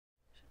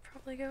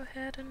probably go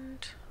ahead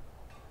and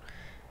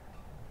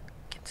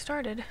get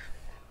started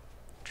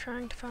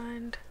trying to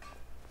find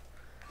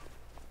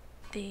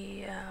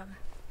the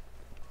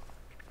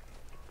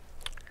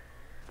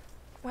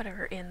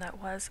whatever inn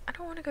that was. I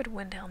don't want to go to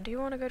Windhelm. Do you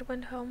want to go to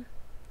Windhelm,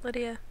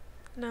 Lydia?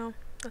 No?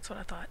 That's what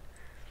I thought.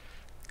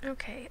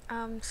 Okay,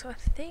 so I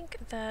think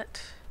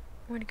that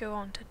I'm going to go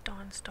on to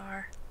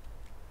Dawnstar.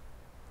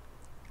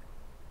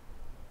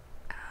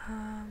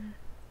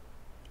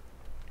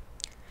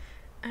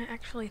 I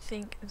actually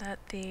think that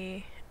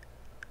the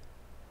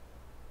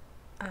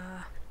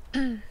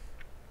inn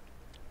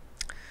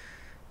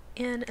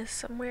is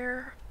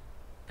somewhere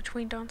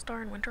between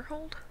Dawnstar and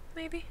Winterhold,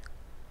 maybe?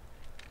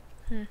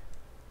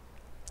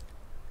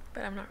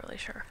 But I'm not really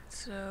sure.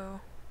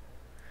 So,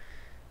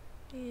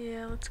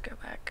 yeah, let's go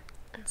back.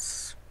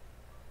 Let's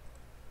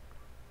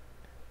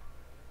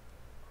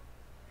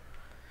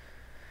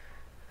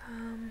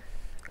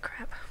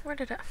crap. Where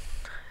did I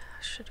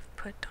should have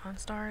put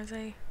Dawnstar as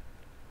a...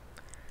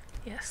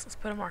 Yes, let's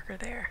put a marker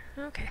there.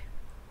 Okay.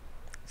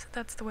 So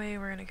that's the way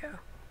we're gonna go.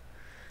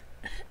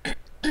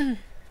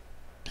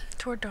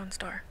 Toward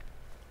Dawnstar.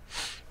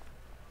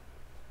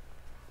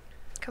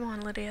 Come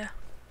on, Lydia.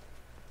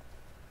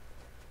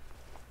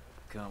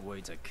 Can't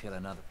wait to kill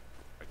another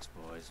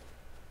boys.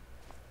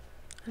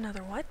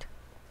 Another what?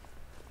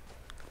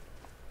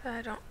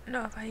 I don't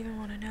know if I even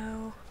want to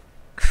know.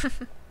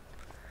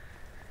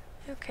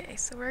 Okay,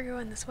 so we're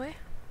going this way.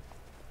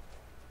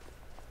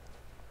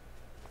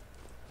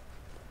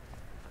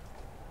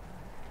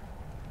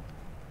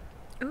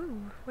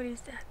 Ooh, what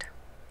is that?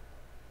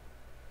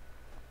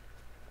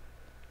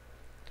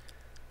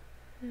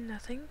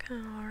 Nothing.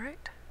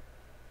 Alright.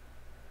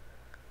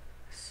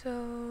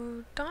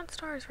 So,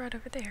 Dawnstar is right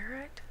over there,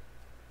 right?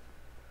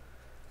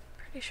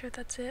 Pretty sure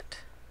that's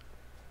it.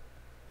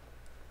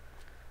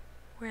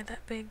 Where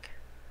that big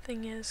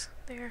thing is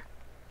there.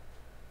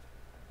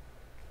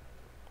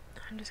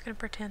 I'm just gonna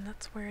pretend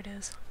that's where it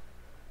is.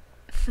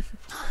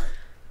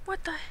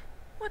 What the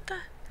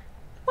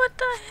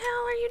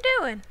hell are you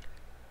doing?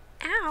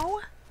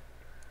 Ow!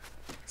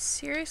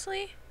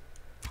 Seriously?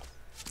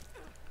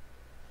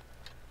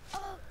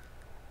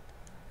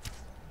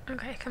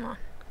 Okay, come on.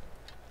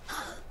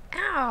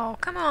 Ow!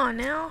 Come on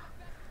now!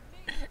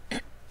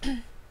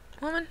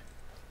 Woman?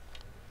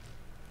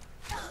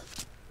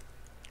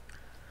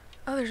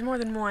 Oh, there's more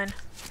than one.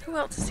 Who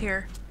else is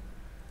here?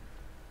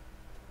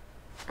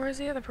 Where's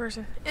the other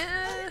person?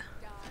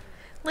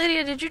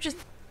 Lydia, did you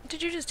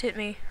just hit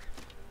me?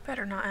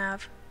 Better not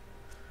have.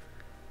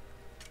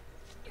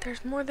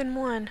 There's more than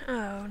one.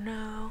 Oh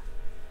no.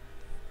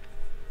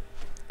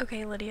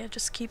 Okay, Lydia,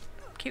 just keep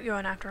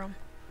going after him.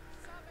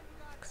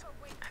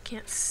 I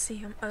can't see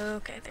him. Oh,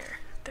 okay,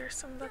 there's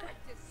somebody.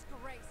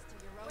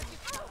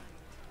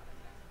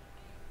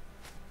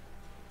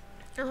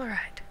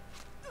 Alright.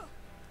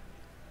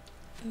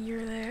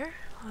 You're there.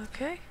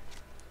 Okay.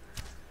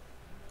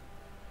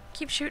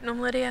 Keep shooting him,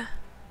 Lydia.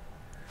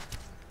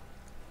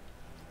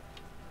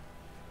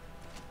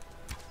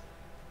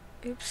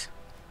 Oops.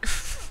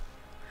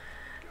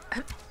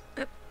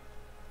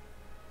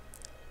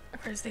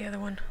 Where's the other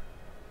one?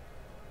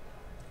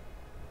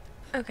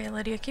 Okay,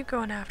 Lydia, keep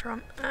going after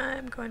him.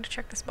 I'm going to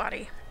check this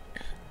body.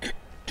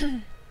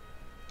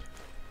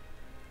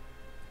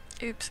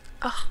 Oops.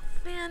 Oh,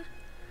 man.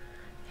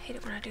 I hate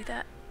it when I do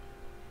that.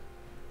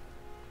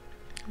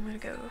 I'm gonna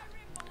go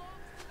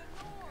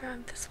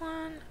grab this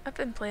one. I've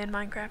been playing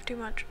Minecraft too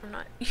much. I'm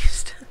not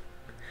used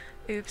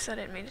to... Oops, I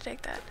didn't mean to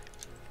take that.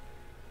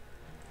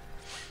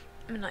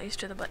 I'm not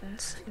used to the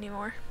buttons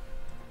anymore.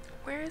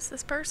 Where is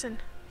this person?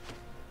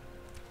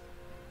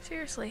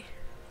 Seriously.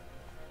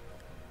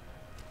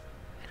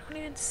 I don't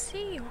even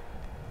see you.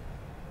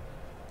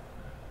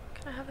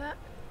 Can I have that?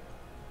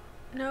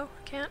 No,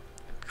 I can't.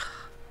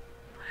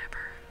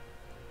 Whatever.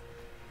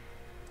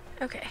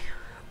 Okay,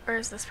 where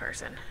is this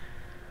person?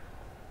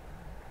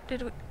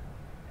 Did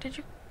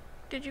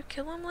you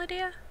kill him,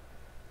 Lydia?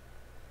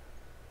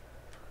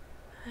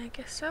 I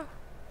guess so.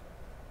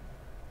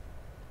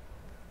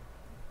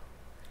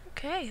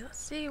 Okay, let's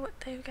see what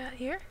they've got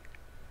here.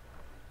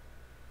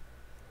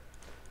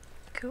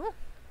 Cool.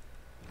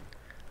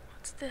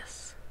 What's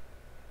this?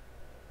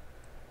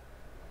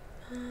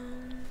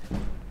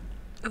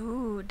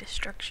 Ooh,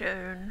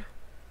 destruction.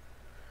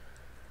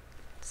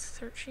 Let's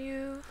search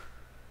you.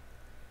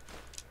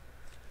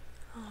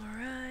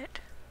 Alright.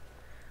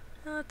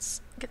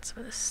 Let's get some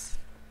of this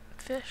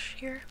fish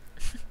here.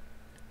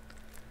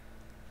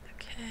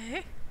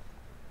 Okay.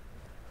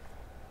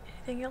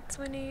 Anything else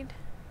we need?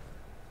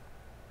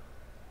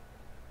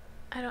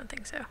 I don't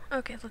think so.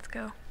 Okay, let's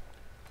go.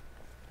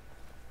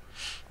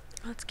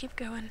 Let's keep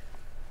going.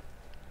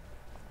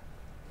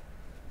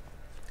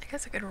 I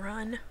guess I could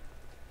run.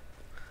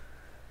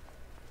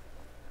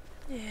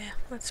 Yeah,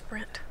 let's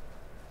sprint.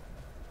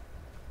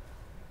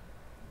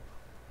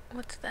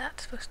 What's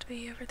that supposed to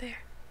be over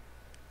there?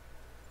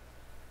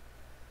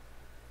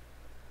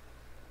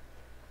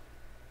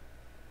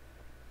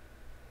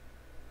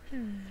 I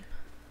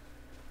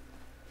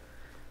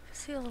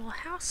see a little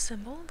house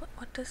symbol, but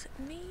what does it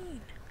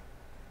mean?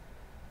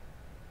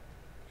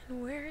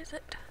 Where is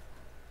it?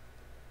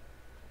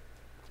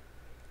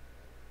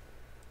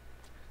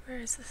 Where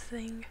is this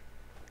thing?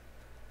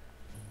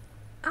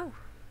 Oh!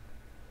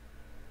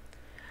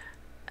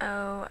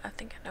 Oh, I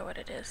think I know what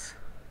it is.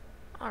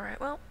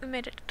 Alright, well, we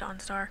made it to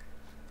Dawnstar.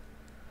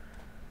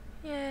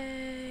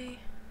 Yay!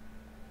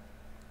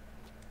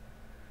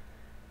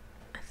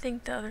 I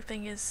think the other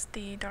thing is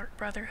the Dark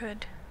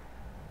Brotherhood.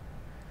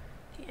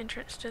 The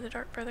entrance to the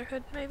Dark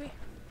Brotherhood, maybe?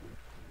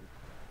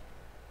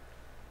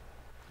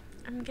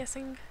 I'm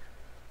guessing.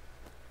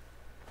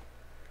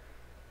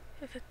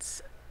 If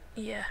it's...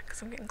 yeah,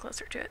 because I'm getting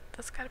closer to it.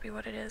 That's gotta be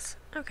what it is.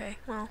 Okay,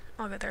 well,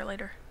 I'll go there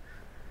later.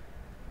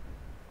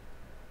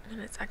 And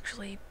it's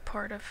actually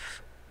part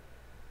of,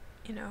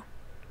 you know,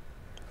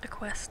 a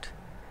quest.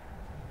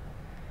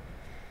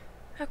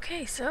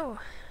 Okay, so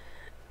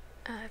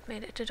I've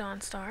made it to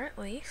Dawnstar at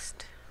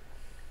least.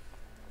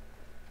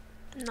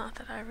 Not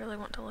that I really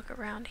want to look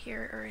around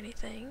here or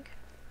anything,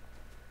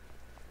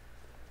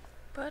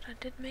 but I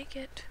did make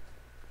it.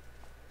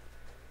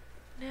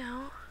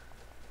 Now,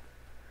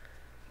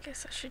 I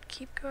guess I should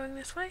keep going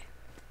this way.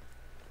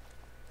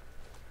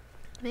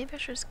 Maybe I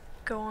should just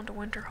go on to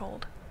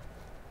Winterhold.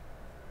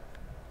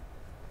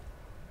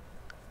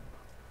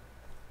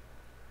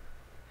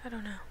 I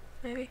don't know.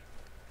 Maybe.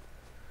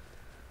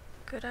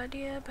 Good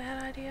idea,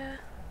 bad idea.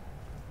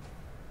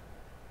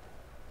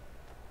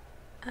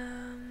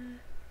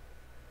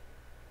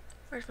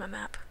 Where's my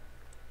map?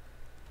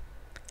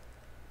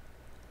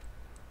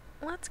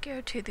 Let's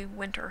go to the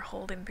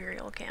Winterhold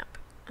Imperial Camp.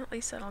 At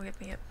least that'll give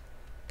me a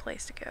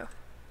place to go.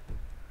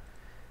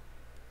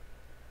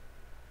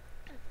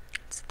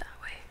 It's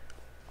that way.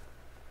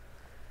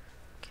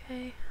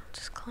 Okay, I'll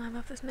just climb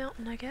up this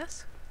mountain, I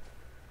guess.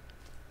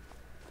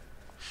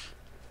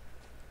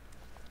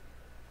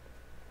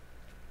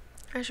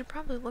 I should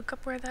probably look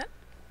up where that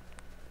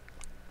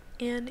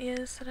inn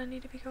is that I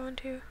need to be going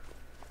to.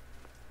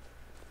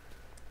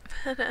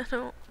 But I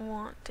don't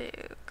want to,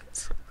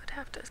 because I would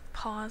have to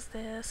pause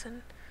this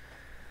and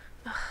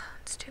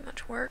it's too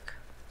much work.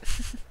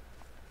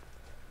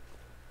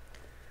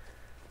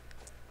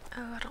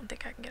 Oh, I don't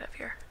think I can get up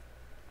here.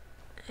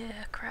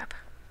 Yeah, crap.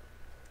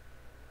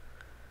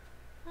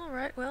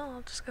 Alright, well,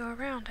 I'll just go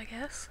around, I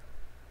guess.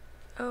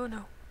 Oh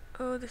no.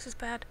 Oh, this is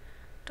bad.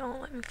 Don't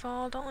let me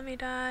fall, don't let me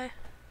die.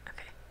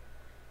 Okay.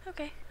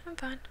 Okay, I'm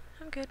fine.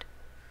 I'm good.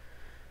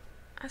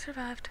 I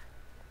survived.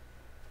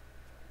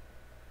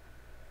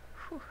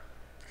 Whew.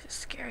 This is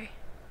scary.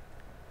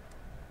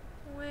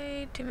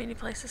 Way too many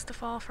places to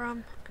fall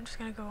from. I'm just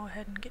gonna go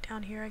ahead and get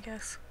down here, I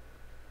guess.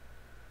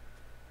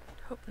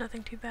 Hope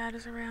nothing too bad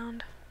is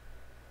around.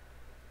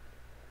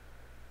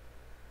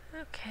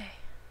 Okay.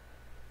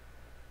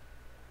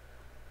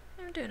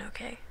 I'm doing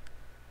okay.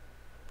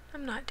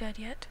 I'm not dead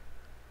yet.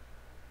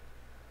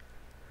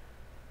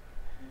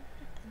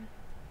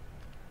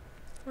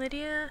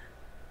 Lydia?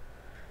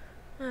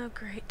 Oh,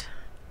 great.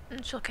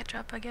 And she'll catch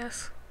up, I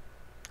guess.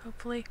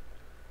 Hopefully.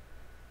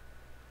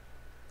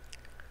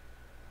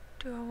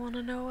 Do I want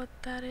to know what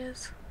that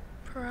is?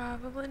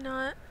 Probably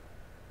not.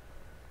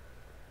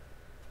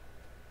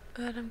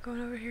 But I'm going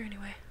over here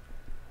anyway.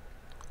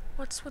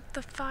 What's with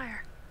the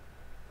fire?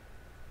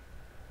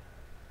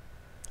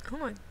 Oh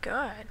my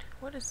god,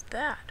 what is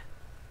that?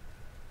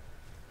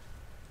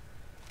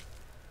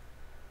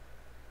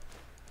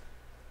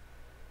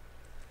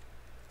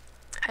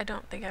 I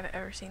don't think I've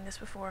ever seen this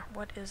before.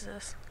 What is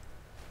this?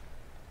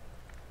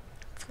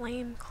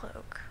 Flame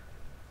cloak.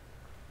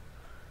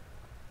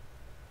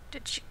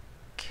 Did she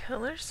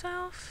kill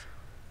herself?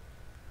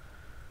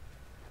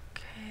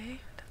 Okay,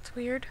 that's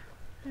weird.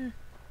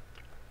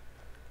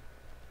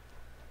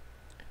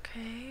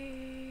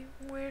 Okay,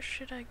 where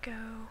should I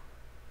go?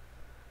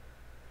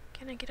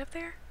 Can I get up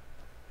there?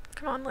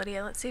 Come on,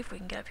 Lydia, let's see if we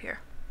can get up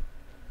here.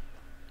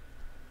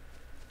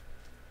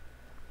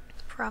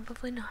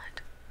 Probably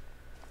not.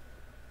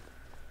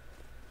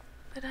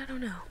 But I don't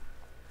know.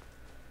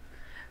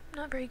 I'm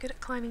not very good at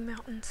climbing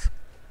mountains.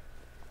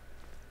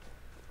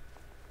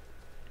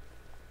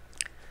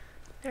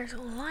 There's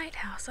a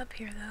lighthouse up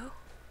here, though.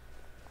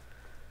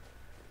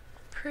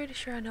 I'm pretty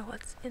sure I know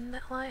what's in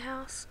that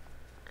lighthouse,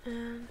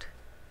 and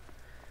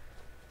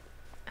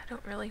I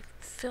don't really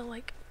feel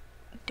like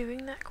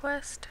doing that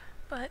quest,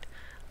 but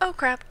oh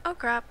crap, oh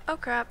crap, oh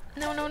crap,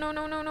 no, no, no,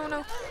 no, no, no,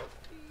 no.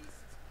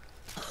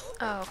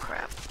 Oh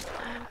crap.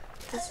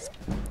 This is...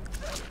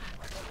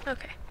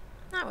 okay,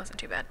 that wasn't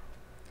too bad.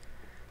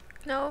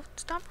 No,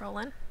 stop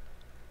rolling.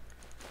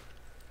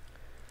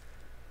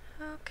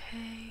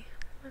 Okay,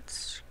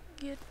 let's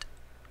get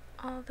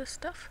all this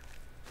stuff.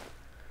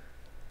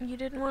 You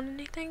didn't want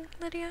anything,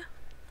 Lydia?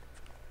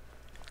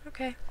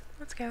 Okay,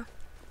 let's go.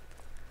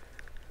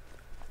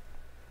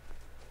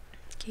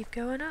 Keep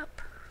going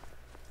up.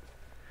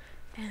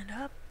 And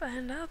up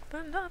and up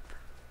and up.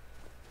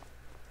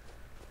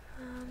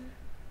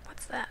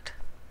 What's that?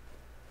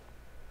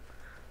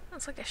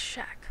 Looks like a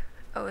shack.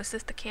 Oh, is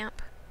this the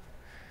camp?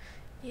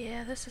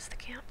 Yeah, this is the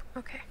camp.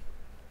 Okay.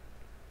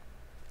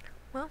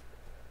 Well,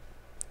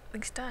 at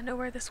least I know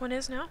where this one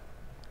is now.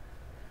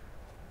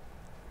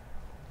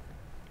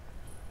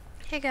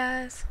 Hey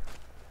guys.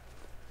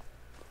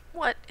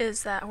 What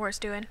is that horse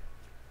doing?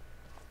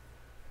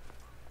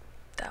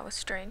 That was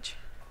strange.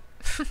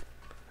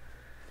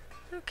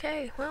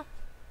 Okay, well.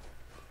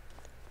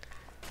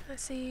 I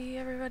see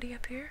everybody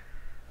up here.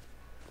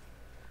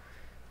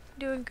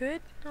 Doing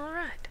good?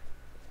 Alright.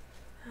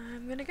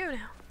 I'm gonna go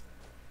now.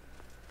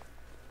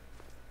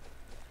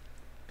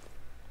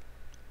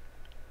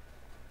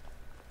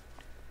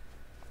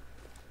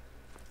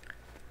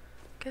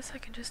 Guess I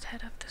can just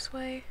head up this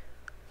way.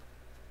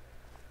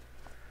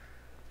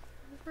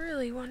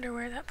 Really wonder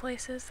where that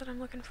place is that I'm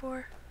looking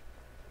for.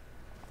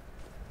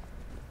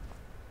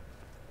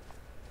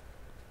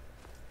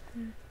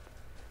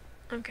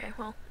 Okay,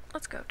 well,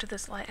 let's go to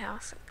this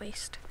lighthouse at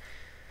least.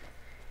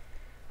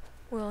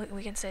 Well,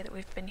 we can say that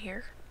we've been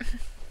here.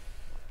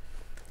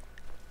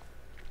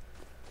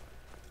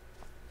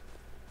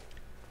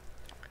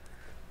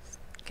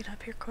 Get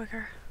up here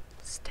quicker.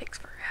 This takes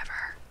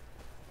forever.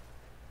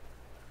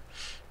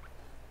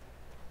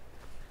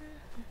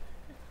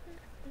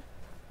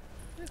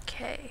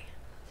 Okay.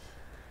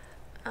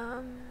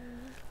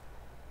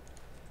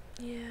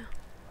 Yeah,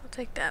 I'll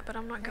take that, but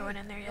I'm not going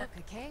in there yet.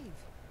 Look, a cave.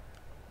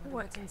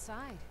 What's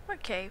inside?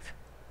 What cave?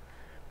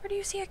 Where do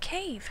you see a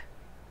cave?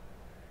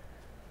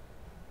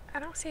 I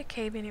don't see a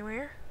cave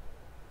anywhere.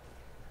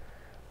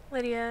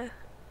 Lydia,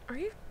 are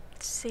you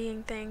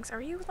seeing things?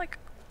 Are you, like,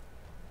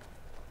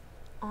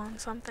 on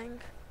something?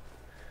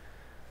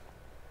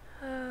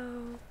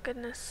 Oh,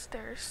 goodness,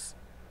 there's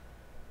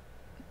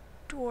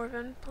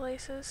dwarven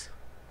places.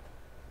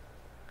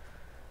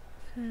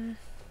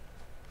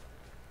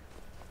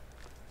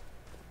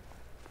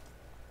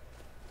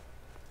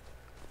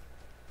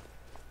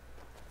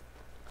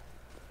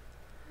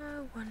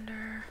 I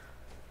wonder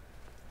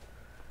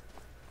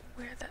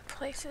where that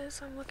place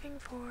is I'm looking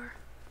for.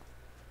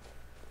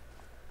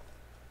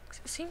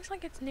 It seems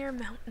like it's near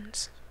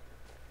mountains.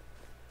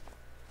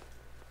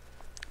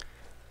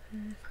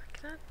 Can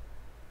I...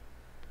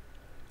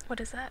 What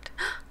is that?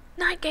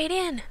 Nightgate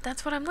Inn!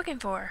 That's what I'm looking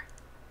for.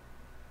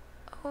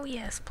 Oh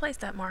yes, place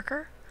that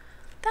marker.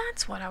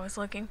 That's what I was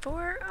looking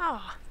for.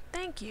 Oh,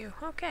 thank you.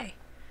 Okay.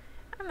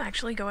 I'm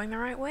actually going the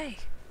right way.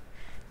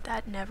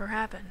 That never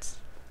happens.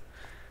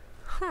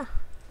 Huh.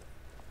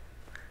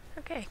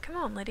 Okay, come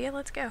on, Lydia,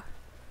 let's go.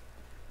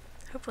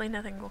 Hopefully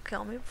nothing will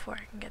kill me before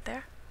I can get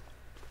there.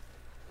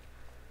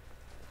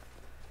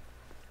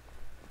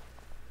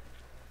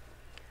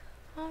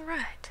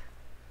 Alright.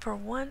 For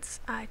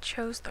once, I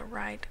chose the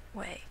right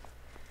way.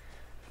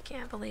 I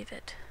can't believe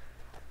it.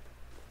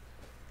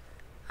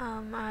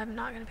 I'm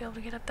not gonna be able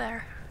to get up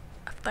there.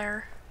 Up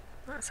there.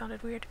 That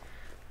sounded weird.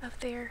 Up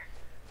there.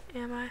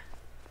 Am I?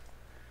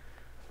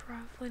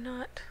 Probably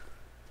not.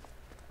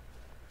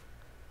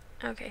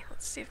 Okay,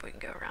 let's see if we can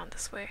go around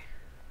this way.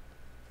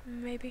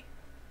 Maybe.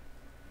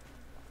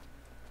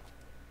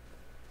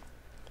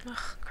 Ugh,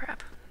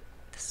 crap.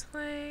 This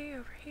way,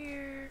 over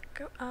here,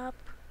 go up.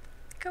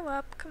 Go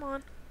up, come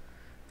on.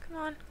 Come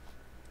on.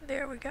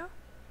 There we go.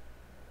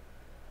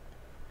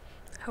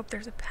 I hope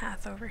there's a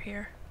path over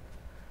here.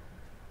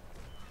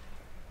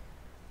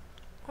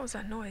 What was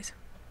that noise?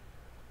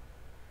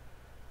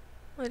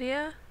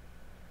 Lydia?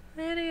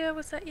 Lydia,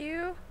 was that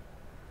you?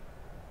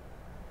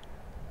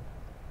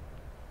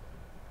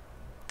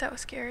 That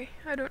was scary.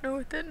 I don't know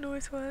what that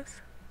noise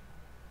was.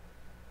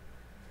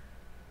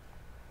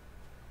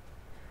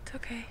 It's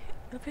okay.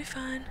 It'll be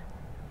fine.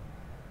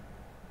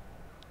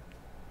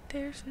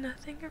 There's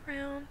nothing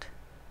around.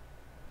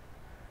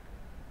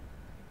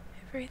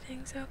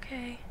 Everything's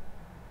okay.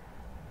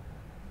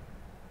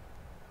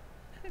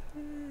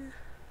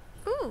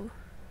 Ooh,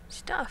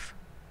 stuff.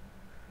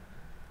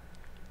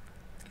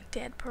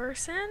 Dead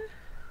person.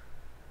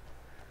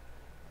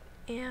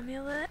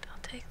 Amulet, I'll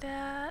take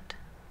that.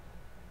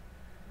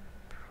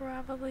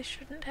 Probably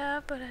shouldn't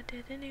have, but I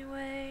did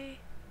anyway.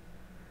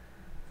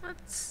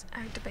 Let's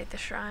activate the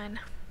shrine,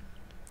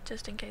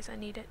 just in case I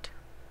need it.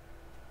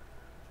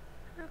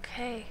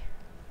 Okay.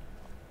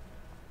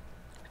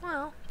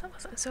 Well, that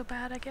wasn't so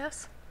bad, I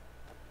guess.